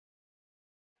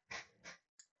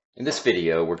In this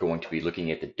video, we're going to be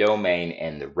looking at the domain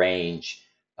and the range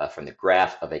from the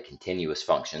graph of a continuous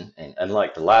function. And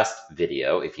unlike the last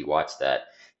video, if you watched that,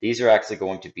 these are actually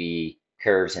going to be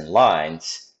curves and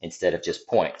lines instead of just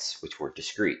points, which were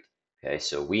discrete. Okay,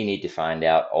 so we need to find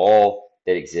out all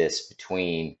that exists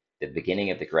between the beginning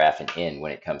of the graph and end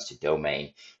when it comes to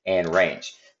domain and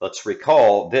range. Let's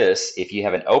recall this. If you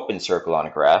have an open circle on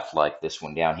a graph, like this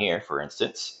one down here, for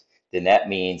instance, then that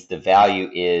means the value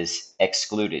is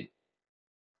excluded.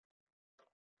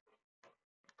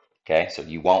 Okay, so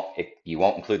you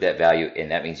won't include that value,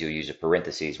 and that means you'll use a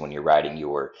parentheses when you're writing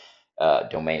your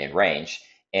domain and range.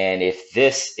 And if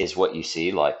this is what you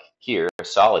see, like here, a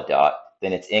solid dot,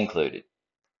 then it's included.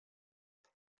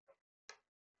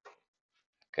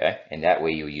 Okay, and that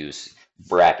way you'll use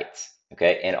brackets.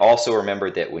 Okay, and also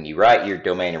remember that when you write your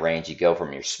domain and range, you go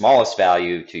from your smallest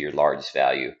value to your largest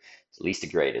value, least to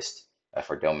greatest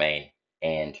for domain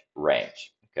and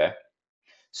range. Okay,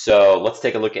 so let's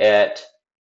take a look at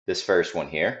this first one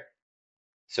here.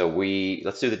 So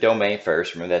let's do the domain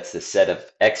first. Remember, that's the set of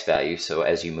x values. So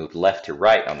as you move left to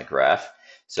right on the graph.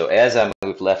 So as I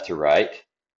move left to right,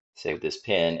 say with this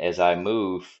pen, as I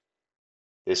move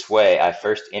this way, I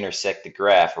first intersect the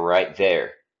graph right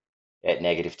there at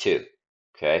 -2.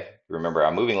 Okay, remember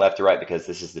I'm moving left to right because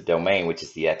this is the domain, which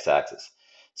is the x-axis.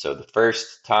 So the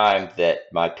first time that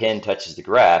my pen touches the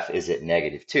graph is at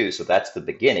 -2. So that's the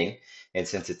beginning. And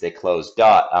since it's a closed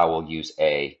dot, I will use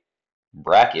a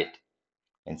bracket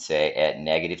and say at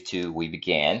 -2 we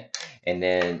began, and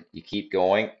then you keep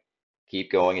going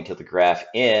until the graph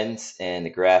ends, and the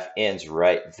graph ends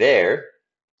right there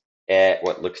at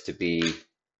what looks to be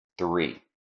 3.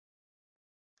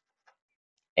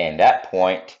 And that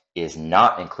point is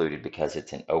not included because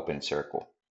it's an open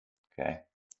circle. Okay,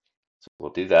 so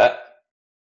we'll do that.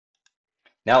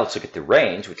 Now let's look at the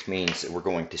range, which means we're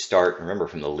going to start, remember,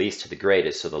 from the least to the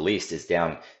greatest. So the least is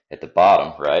down at the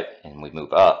bottom, right? And we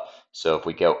move up. So if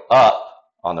we go up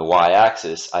on the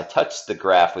y-axis, I touch the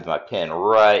graph with my pen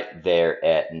right there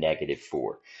at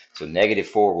 -4. So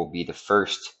 -4 will be the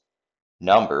first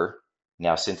number.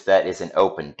 Now, since that is an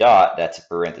open dot, that's a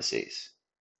parentheses.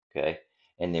 Okay,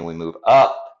 and then we move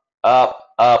up,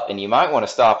 up, up, and you might want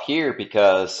to stop here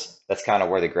because that's kind of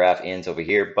where the graph ends over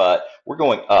here, but we're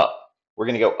going up. We're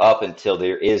going to go up until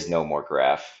there is no more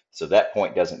graph. So that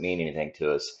point doesn't mean anything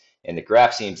to us. And the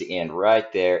graph seems to end right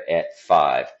there at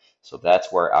 5. So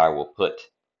that's where I will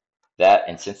put that.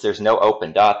 And since there's no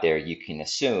open dot there, you can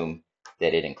assume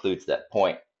that it includes that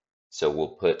point. So we'll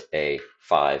put a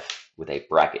 5 with a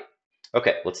bracket.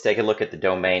 Okay, let's take a look at the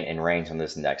domain and range on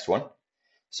this next one.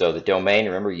 So the domain,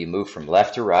 remember, you move from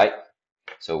left to right.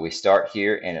 So we start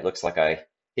here, and it looks like I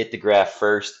hit the graph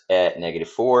first at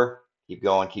 -4. Keep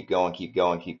going, keep going, keep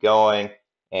going, keep going.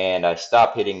 And I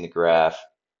stop hitting the graph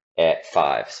at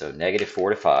 5. So -4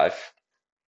 to 5.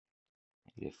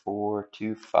 -4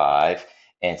 to 5.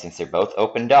 And since they're both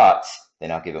open dots, then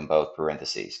I'll give them both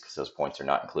parentheses because those points are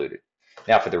not included.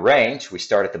 Now for the range, we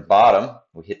start at the bottom.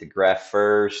 We hit the graph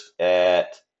first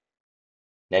at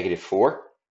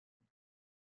 -4.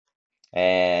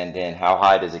 And then how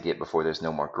high does it get before there's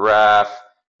no more graph?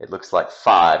 It looks like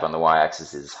 5 on the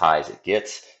y-axis is as high as it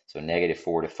gets. So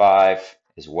 -4 to 5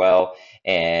 as well.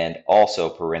 And also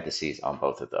parentheses on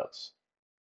both of those.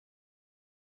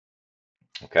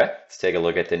 Okay, let's take a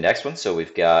look at the next one. So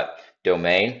we've got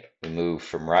domain. We move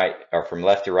from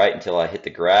left to right until I hit the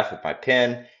graph with my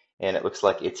pen. And it looks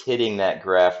like it's hitting that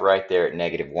graph right there at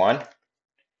 -1.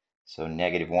 So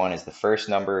 -1 is the first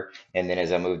number, and then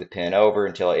as I move the pen over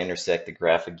until I intersect the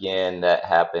graph again, that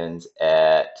happens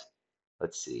at,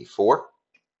 let's see, 4.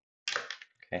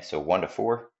 Okay, so 1 to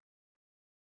 4.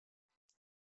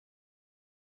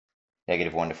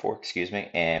 -1 to 4, excuse me,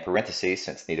 and parentheses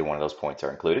since neither one of those points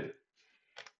are included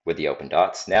with the open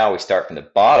dots. Now we start from the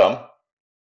bottom,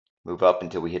 move up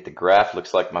until we hit the graph.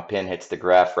 Looks like my pen hits the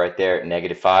graph right there at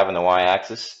 -5 on the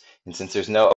y-axis. And since there's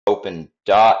no open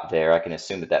dot there, I can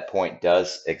assume that that point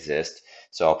does exist.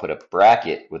 So I'll put a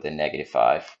bracket with a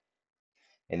 -5.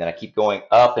 And then I keep going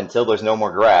up until there's no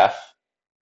more graph.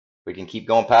 We can keep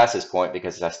going past this point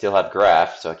because I still have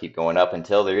graph. So I keep going up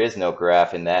until there is no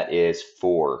graph, and that is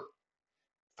 4.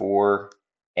 4.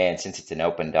 And since it's an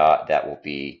open dot, that will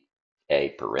be a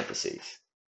parentheses.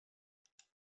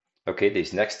 Okay,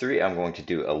 these next three I'm going to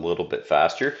do a little bit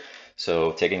faster.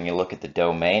 So taking a look at the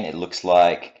domain, it looks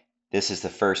like this is the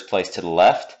first place to the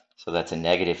left. So that's a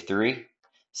 -3.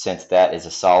 Since that is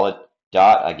a solid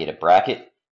dot, I get a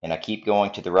bracket, and I keep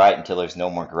going to the right until there's no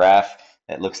more graph.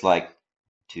 That looks like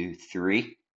 2,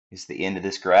 3 is the end of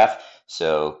this graph.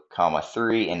 So comma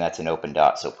 3, and that's an open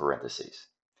dot, so parentheses.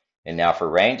 And now for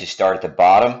range, you start at the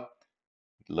bottom,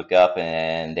 look up,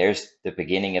 and there's the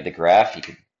beginning of the graph. You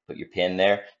could put your pin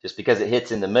there. Just because it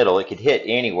hits in the middle, it could hit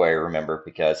anywhere, remember,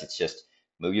 because it's just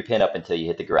move your pin up until you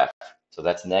hit the graph. So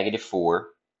that's -4,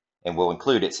 and we'll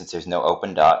include it since there's no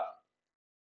open dot.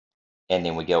 And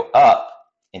then we go up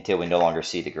until we no longer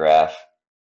see the graph,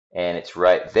 and it's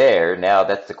right there. Now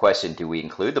that's the question, do we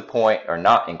include the point or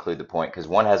not include the point? Because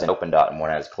one has an open dot and one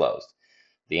has closed.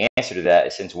 The answer to that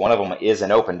is, since one of them is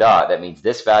an open dot, that means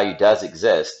this value does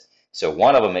exist. So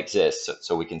one of them exists,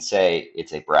 so we can say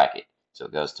it's a bracket. So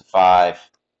it goes to 5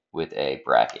 with a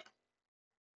bracket.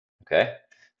 Okay.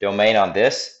 Domain on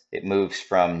this, it moves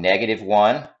from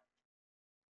 -1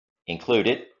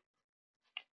 included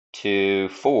to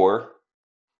 4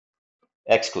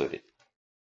 excluded.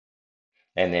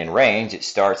 And then range, it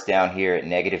starts down here at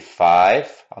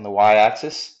 -5 on the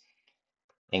y-axis,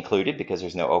 included because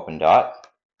there's no open dot.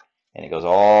 And it goes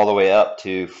all the way up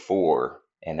to 4,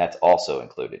 and that's also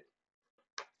included.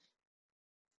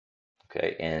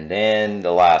 Okay, and then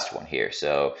the last one here.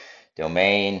 So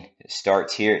domain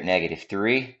starts here at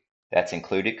 -3. That's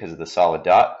included because of the solid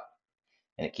dot.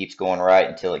 And it keeps going right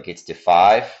until it gets to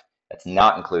 5. That's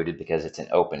not included because it's an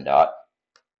open dot.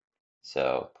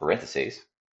 So parentheses.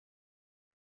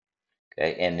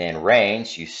 Okay, and then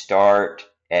range, you start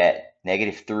at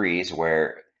 -3 is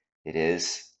where it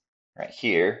is right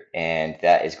here. And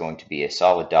that is going to be a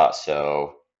solid dot.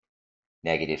 So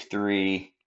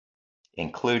 -3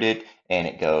 included, and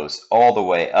it goes all the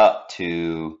way up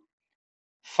to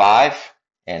 5,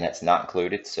 and that's not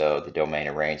included. So the domain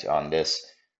and range on this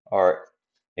are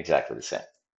exactly the same.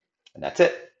 And that's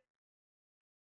it.